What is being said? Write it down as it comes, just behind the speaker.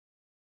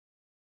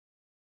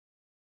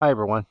Hi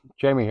everyone,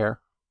 Jamie here.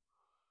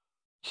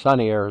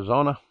 Sunny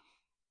Arizona,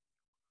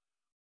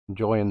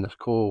 enjoying this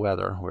cool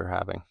weather we're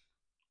having.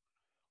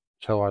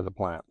 So are the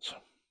plants.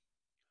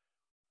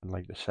 I'd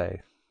like to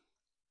say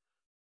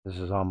this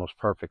is almost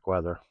perfect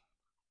weather.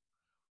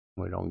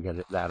 We don't get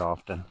it that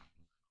often.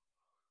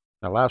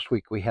 Now last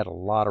week we had a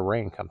lot of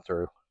rain come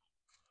through,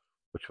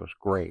 which was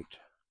great.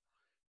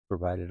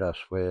 Provided us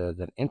with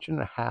 1.5 inches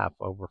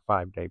over a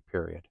 5-day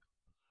period.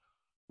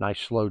 Nice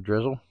slow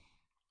drizzle.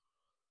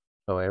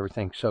 So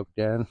everything soaked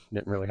in,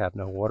 didn't really have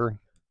no watering.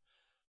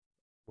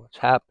 What's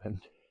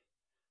happened?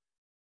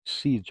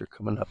 Seeds are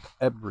coming up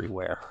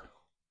everywhere.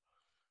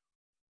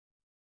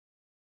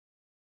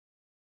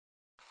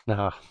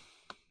 Now,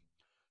 to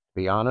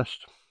be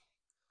honest,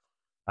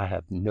 I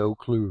have no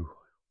clue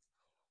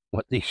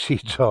what these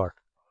seeds are,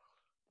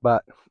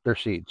 but they're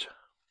seeds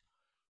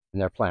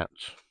and they're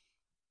plants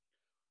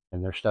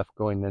and they're stuff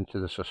going into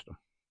the system.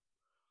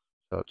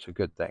 So it's a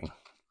good thing.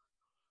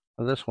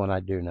 Well, this one I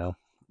do know.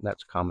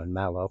 That's common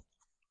mallow.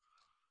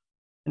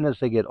 And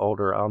as they get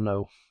older, I'll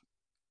know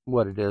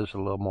what it is a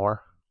little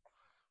more.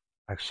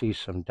 I see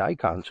some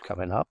daikons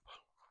coming up.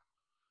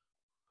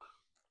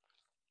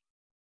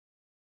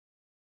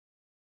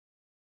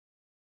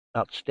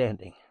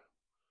 Outstanding.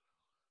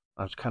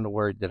 I was kind of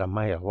worried that I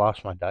might have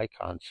lost my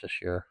daikons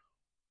this year.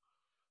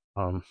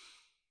 Because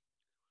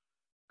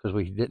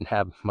we didn't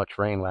have much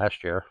rain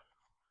last year.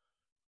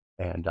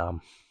 And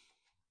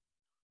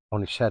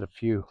only set a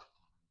few.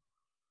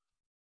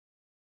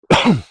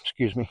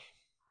 Excuse me.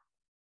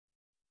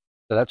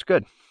 So that's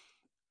good.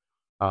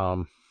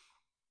 Show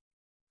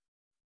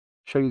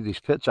you these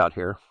pits out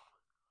here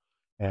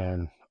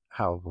and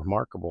how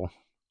remarkable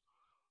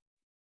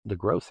the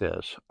growth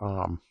is.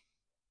 Now,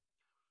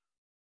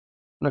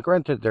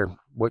 granted, they're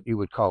what you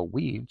would call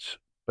weeds,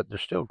 but they're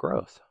still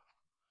growth.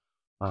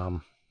 I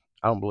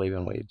don't believe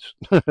in weeds.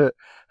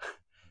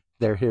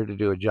 They're here to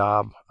do a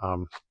job.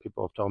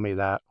 People have told me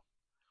that.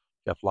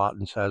 Jeff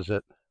Lawton says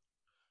it,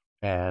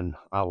 and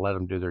I'll let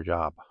them do their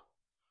job.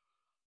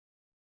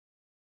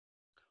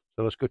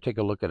 So let's go take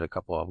a look at a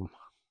couple of them.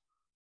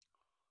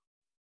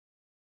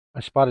 I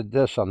spotted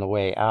this on the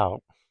way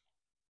out.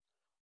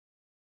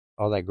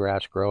 All that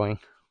grass growing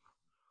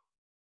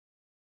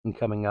and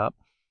coming up.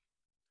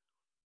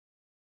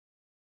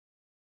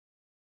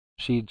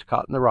 Seeds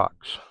caught in the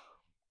rocks.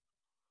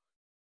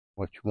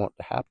 What you want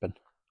to happen,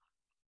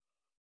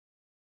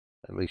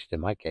 at least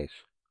in my case.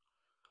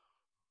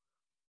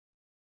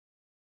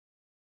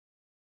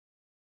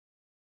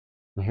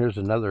 And here's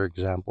another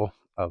example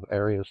of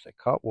areas that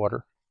caught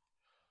water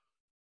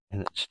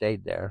and it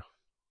stayed there.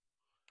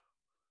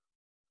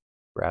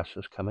 Grass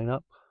is coming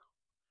up.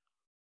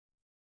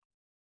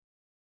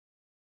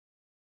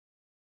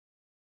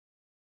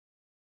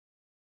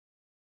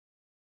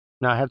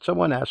 Now, I had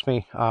someone ask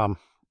me,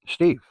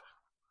 Steve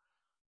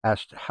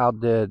asked, how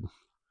did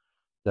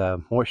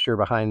the moisture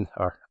behind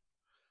or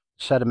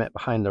sediment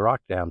behind the rock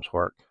dams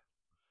work?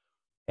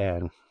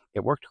 And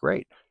it worked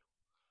great.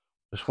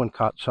 This one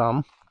caught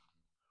some.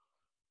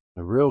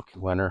 The real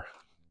winner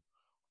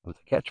of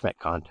the catchment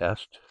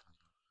contest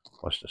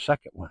was the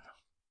second one.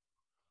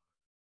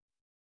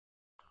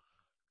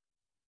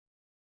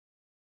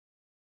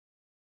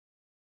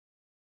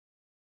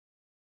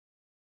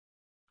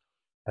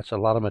 That's a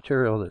lot of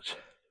material that's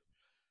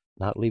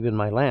not leaving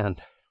my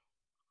land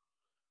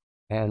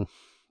and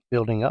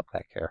building up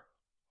back here.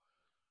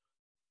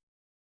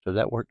 So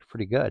that worked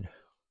pretty good.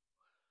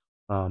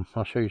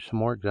 I'll show you some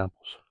more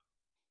examples.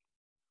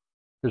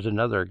 Here's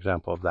another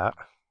example of that.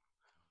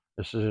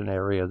 This is an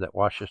area that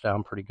washes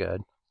down pretty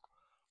good.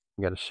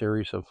 You got a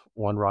series of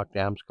one rock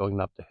dams going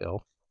up the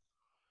hill.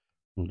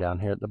 And down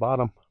here at the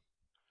bottom,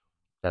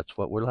 that's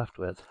what we're left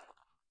with,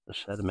 the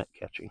sediment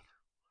catching.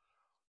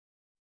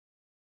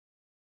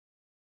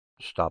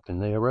 Stopping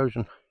the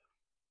erosion.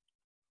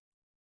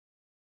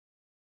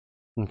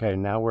 Okay,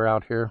 now we're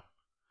out here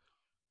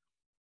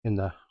in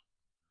the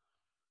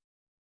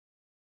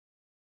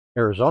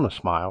Arizona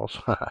smiles,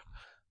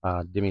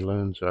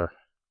 demi-lunes or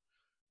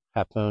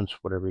half moons,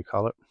 whatever you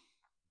call it.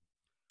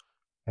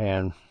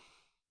 And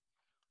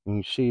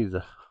you see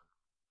the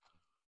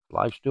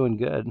life's doing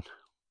good.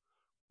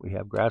 We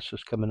have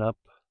grasses coming up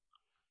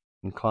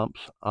in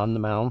clumps on the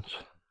mounds.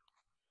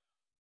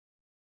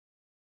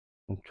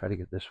 I'll try to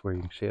get this where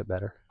you can see it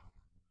better.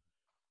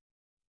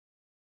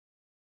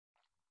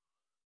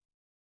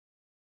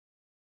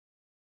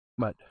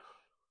 But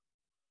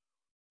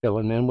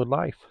filling in with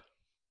life.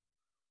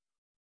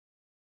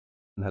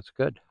 And that's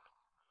good.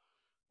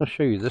 I'll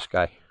show you this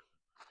guy.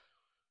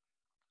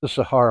 This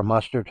Sahara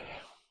mustard.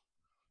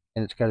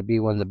 And it's got to be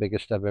one of the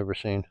biggest I've ever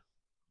seen.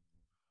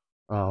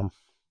 Let's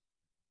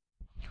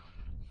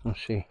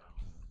see.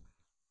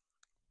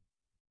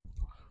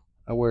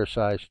 I wear a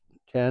size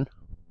 10.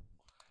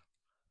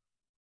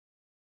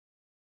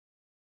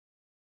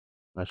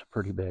 That's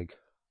pretty big.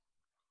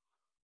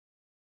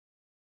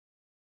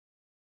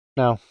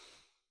 Now,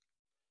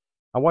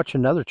 I watch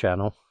another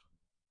channel,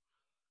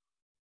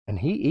 and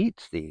he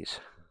eats these.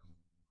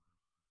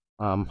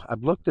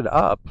 I've looked it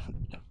up.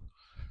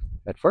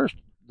 At first,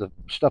 the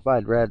stuff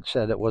I'd read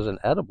said it wasn't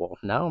edible.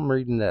 Now I'm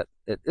reading that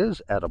it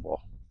is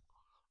edible,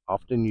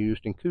 often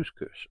used in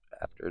couscous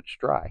after it's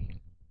dry.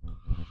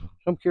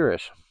 So I'm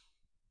curious.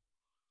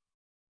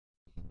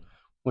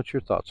 What's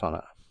your thoughts on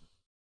it?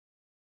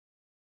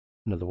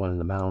 Another one in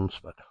the mounds,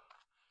 but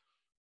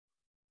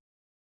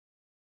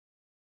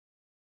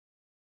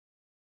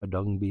a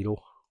dung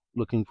beetle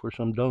looking for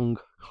some dung.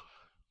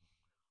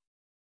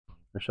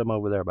 There's some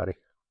over there, buddy.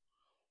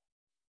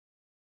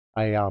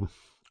 I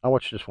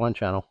watched this one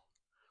channel,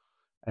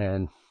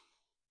 and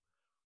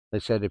they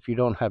said if you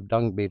don't have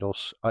dung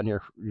beetles on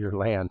your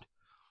land,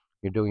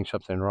 you're doing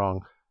something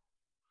wrong.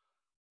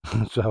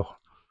 So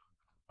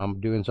I'm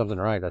doing something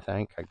right, I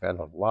think. I got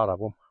a lot of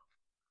them.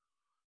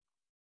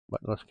 But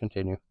let's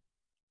continue.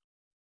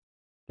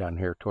 Down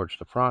here towards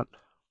the front,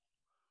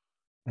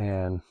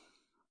 and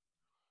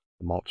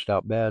the mulched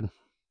out bed.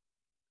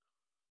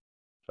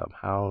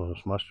 Somehow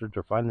those mustards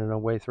are finding their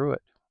way through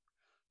it.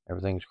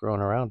 Everything's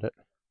growing around it.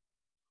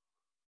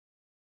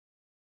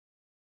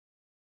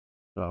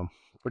 So I'm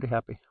pretty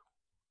happy.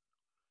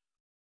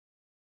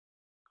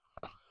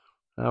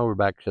 Now we're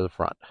back to the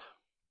front.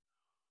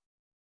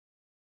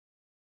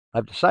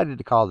 I've decided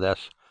to call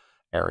this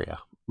area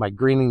my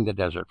Greening the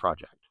Desert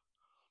project,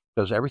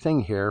 because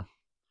everything here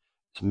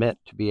is meant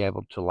to be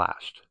able to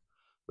last,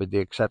 with the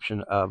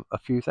exception of a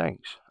few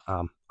things.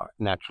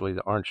 Naturally,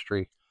 the orange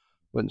tree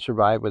wouldn't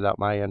survive without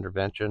my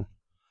intervention.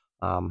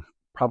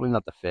 Probably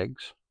not the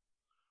figs.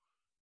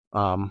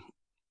 A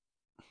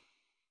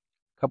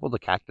couple of the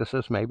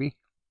cactuses, maybe.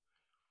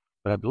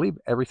 But I believe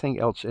everything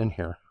else in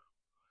here,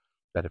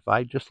 that if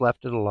I just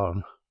left it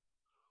alone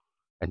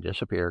and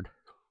disappeared,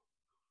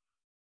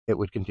 it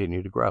would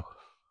continue to grow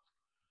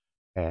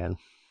and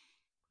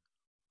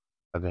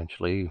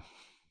eventually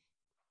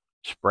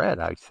spread,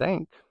 I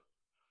think.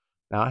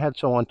 Now, I had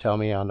someone tell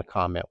me on the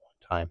comment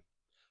one time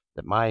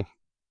that my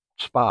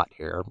spot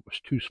here was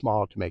too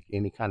small to make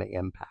any kind of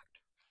impact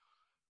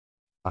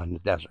on the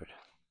desert.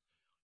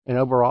 And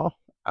overall,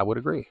 I would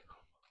agree.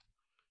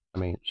 I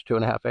mean, it's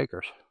 2.5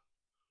 acres.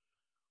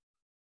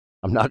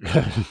 I'm not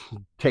going to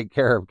take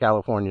care of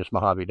California's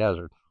Mojave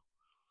Desert.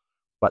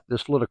 But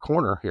this little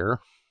corner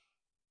here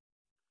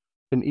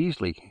can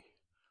easily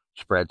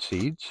spread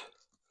seeds.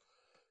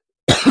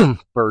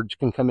 Birds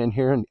can come in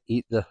here and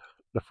eat the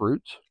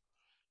fruits,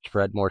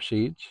 spread more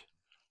seeds.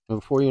 And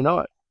before you know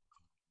it,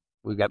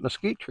 we've got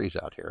mesquite trees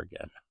out here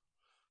again.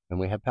 And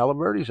we have palo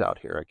verdes out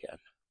here again.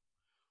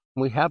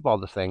 And we have all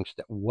the things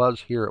that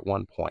was here at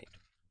one point,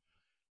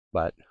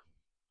 but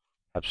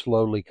have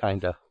slowly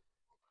kind of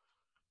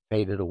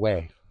faded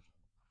away.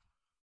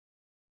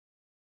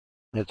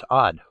 It's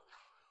odd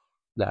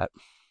that,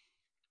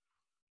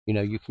 you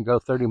know, you can go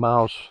 30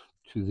 miles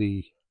to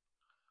the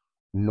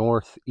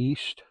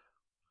northeast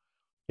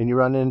and you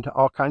run into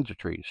all kinds of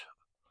trees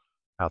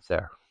out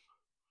there.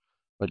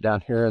 But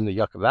down here in the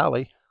Yucca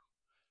Valley,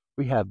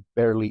 we have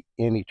barely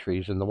any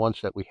trees, and the ones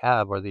that we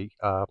have are the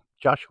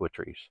Joshua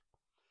trees.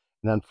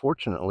 And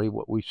unfortunately,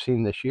 what we've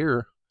seen this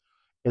year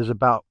is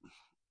about,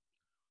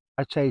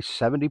 I'd say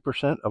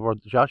 70% of our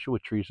Joshua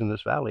trees in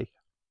this valley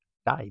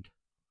died.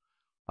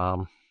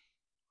 3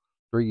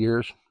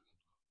 years,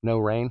 no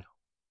rain,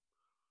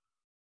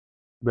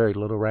 very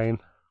little rain.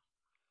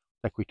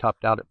 I think we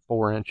topped out at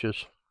 4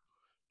 inches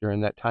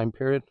during that time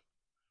period.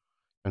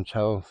 And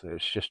so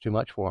it's just too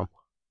much for them.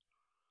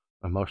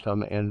 And most of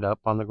them end up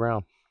on the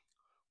ground,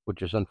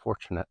 which is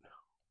unfortunate,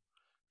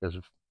 because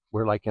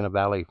we're like in a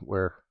valley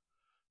where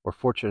we're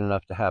fortunate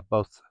enough to have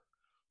both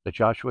the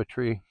Joshua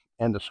tree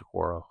and the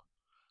saguaro.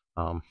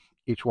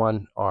 Each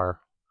one are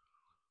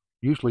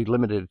usually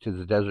limited to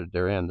the desert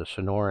they're in, the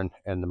Sonoran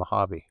and the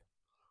Mojave.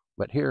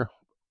 But here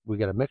we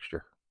get a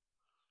mixture.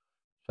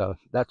 So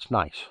that's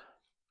nice.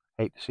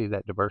 Hate to see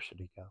that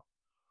diversity go.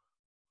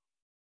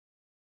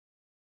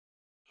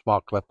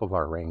 Small clip of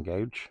our rain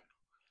gauge.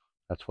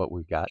 That's what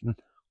we've gotten.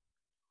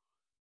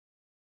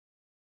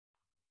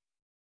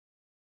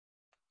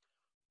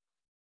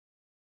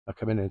 Now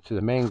coming into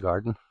the main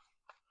garden,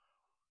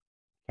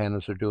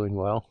 cannas are doing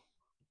well.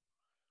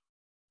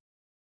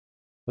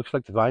 Looks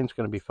like the vine's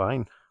going to be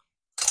fine.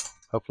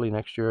 Hopefully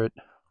next year it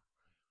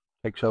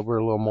takes over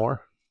a little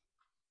more.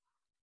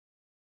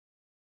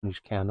 These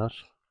cannas,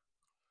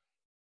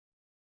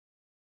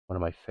 one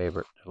of my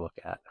favorite to look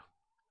at.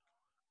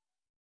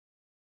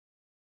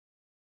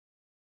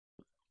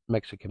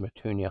 Mexican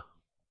petunia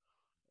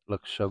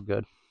looks so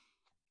good.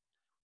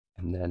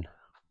 And then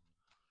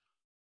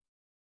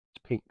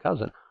its pink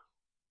cousin.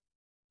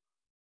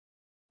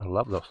 I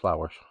love those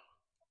flowers.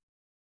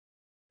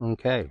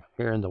 Okay,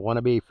 here in the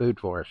wannabe food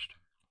forest.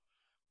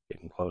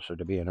 Getting closer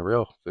to being a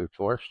real food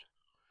forest.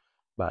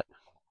 But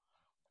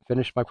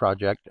finished my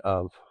project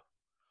of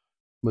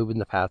moving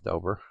the path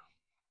over,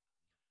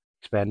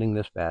 expanding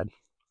this bed.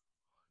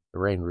 The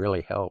rain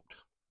really helped.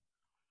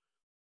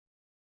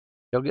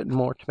 Still getting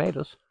more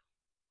tomatoes.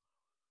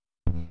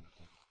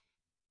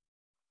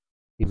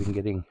 Even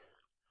getting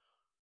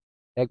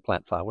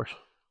eggplant flowers.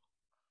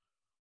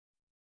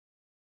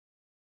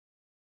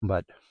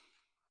 But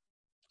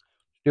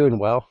doing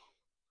well.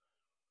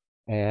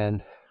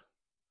 And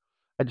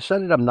I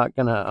decided I'm not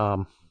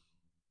gonna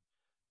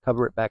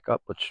cover it back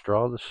up with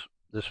straw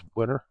this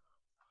winter.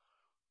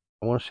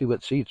 I want to see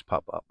what seeds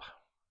pop up,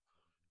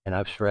 and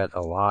I've spread a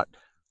lot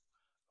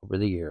over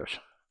the years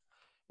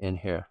in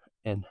here,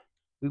 and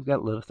we've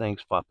got little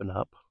things popping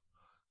up,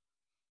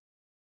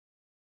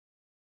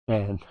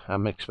 and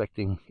I'm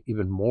expecting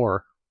even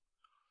more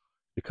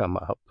to come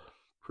up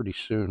pretty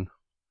soon.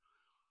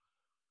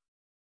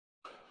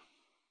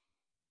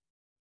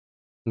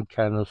 And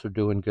candles are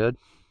doing good,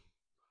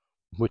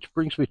 which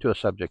brings me to a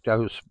subject.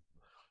 I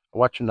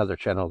watched another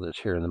channel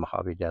that's here in the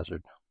Mojave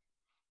Desert,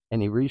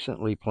 and he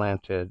recently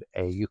planted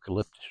a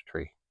eucalyptus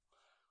tree,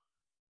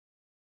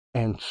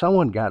 and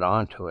someone got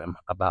onto him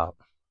about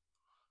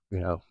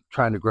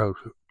trying to grow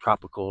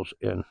tropicals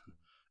in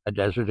a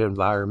desert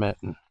environment,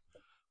 and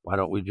why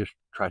don't we just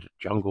try to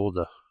jungle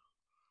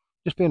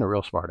just being a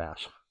real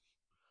smartass,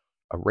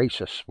 a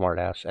racist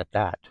smartass at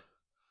that.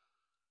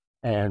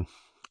 And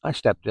I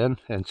stepped in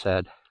and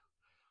said,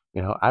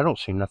 I don't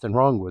see nothing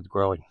wrong with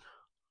growing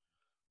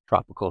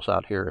tropicals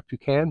out here. If you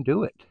can,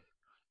 do it.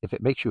 If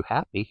it makes you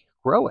happy,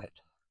 grow it.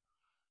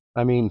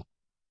 I mean,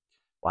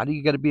 why do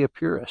you got to be a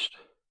purist?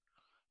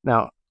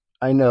 Now,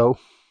 I know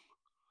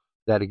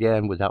that,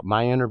 again, without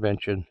my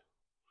intervention,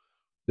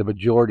 the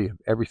majority of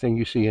everything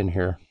you see in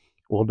here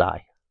will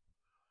die.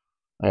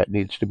 It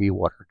needs to be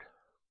watered.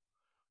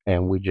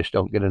 And we just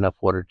don't get enough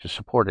water to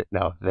support it.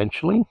 Now,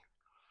 eventually,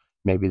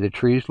 maybe the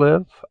trees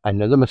live. I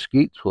know the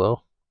mesquites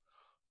will.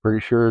 Pretty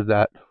sure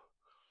that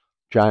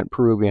giant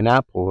Peruvian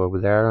apple over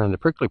there and the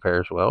prickly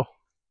pears will.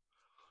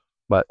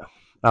 But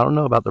I don't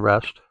know about the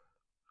rest.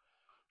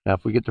 Now,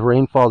 if we get the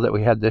rainfall that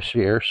we had this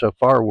year, so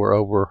far we're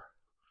over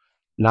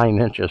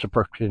 9 inches,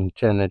 approaching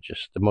 10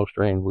 inches, the most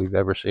rain we've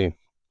ever seen.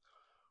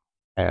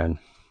 And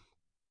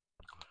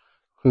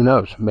who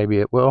knows? Maybe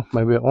it will,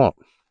 maybe it won't.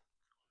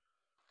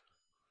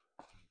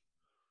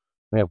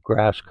 We have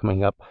grass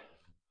coming up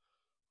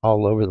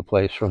all over the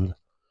place from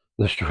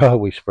the straw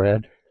we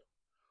spread,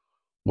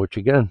 which,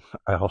 again,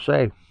 I'll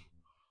say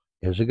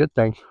is a good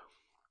thing.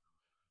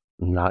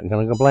 I'm not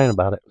going to complain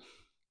about it.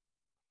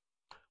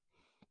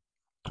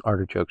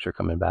 Artichokes are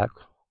coming back.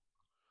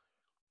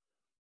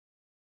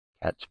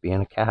 Cat's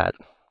being a cat.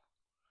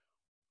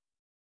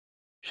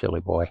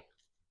 Silly boy.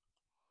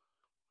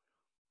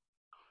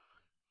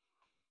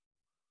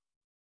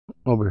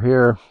 Over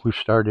here, we've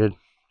started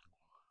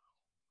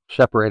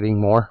separating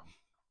more.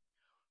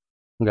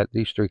 We got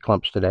these 3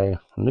 clumps today,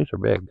 and these are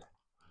big.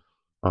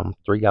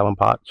 3-gallon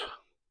pots.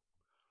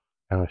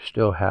 And I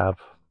still have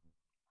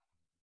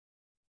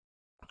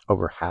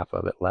over half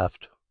of it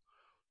left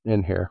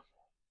in here.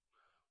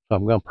 So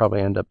I'm going to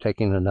probably end up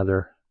taking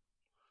another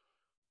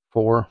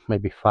 4,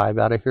 maybe 5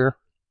 out of here,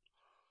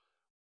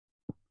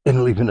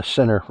 and leaving the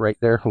center right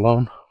there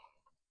alone.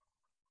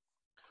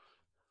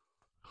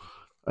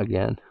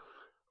 Again,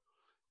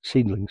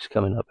 seedlings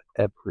coming up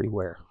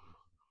everywhere.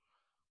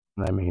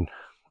 I mean,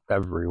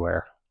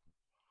 everywhere.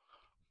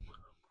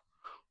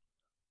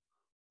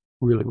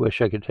 Really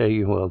wish I could tell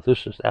you, well,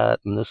 this is that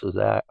and this is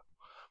that.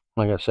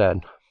 Like I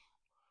said,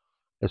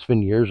 it's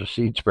been years of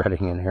seed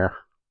spreading in here.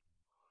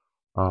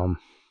 I'm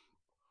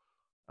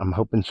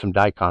hoping some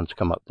daikons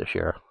come up this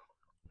year.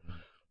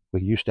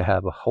 We used to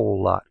have a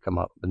whole lot come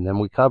up, and then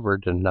we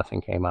covered and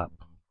nothing came up.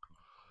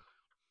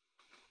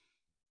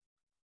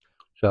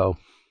 So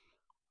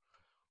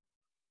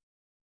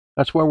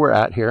that's where we're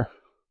at here.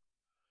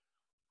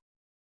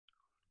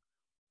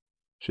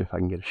 See if I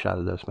can get a shot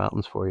of those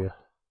mountains for you.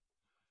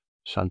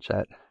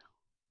 Sunset.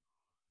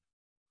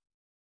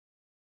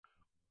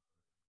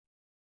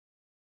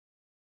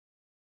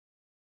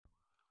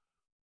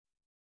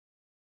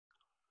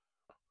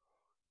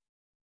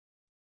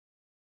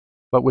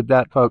 But with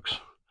that, folks, I'd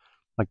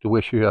like to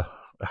wish you a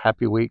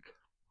happy week,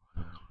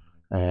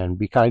 and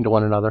be kind to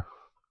one another.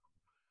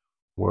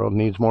 The world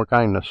needs more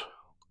kindness.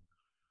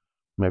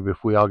 Maybe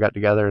if we all got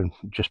together and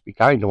just be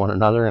kind to one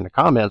another in the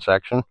comment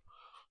section,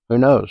 who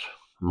knows?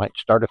 Might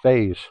start a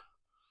phase.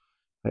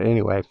 But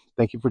anyway,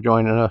 thank you for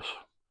joining us.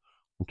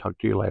 I'll talk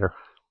to you later.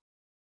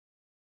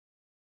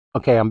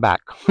 Okay, I'm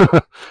back.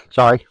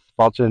 Sorry,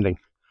 false ending.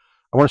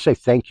 I want to say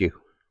thank you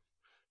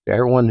to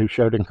everyone who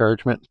showed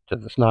encouragement to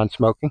this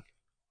non-smoking.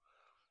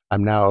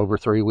 I'm now over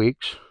 3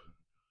 weeks.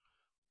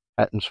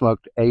 Hadn't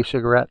smoked a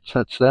cigarette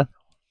since then.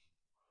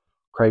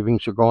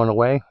 Cravings are going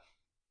away.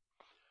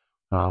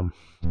 So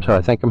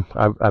I think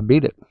I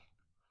beat it.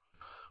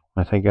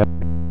 I think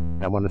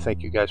I want to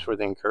thank you guys for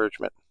the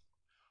encouragement.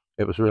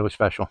 It was really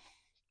special.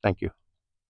 Thank you.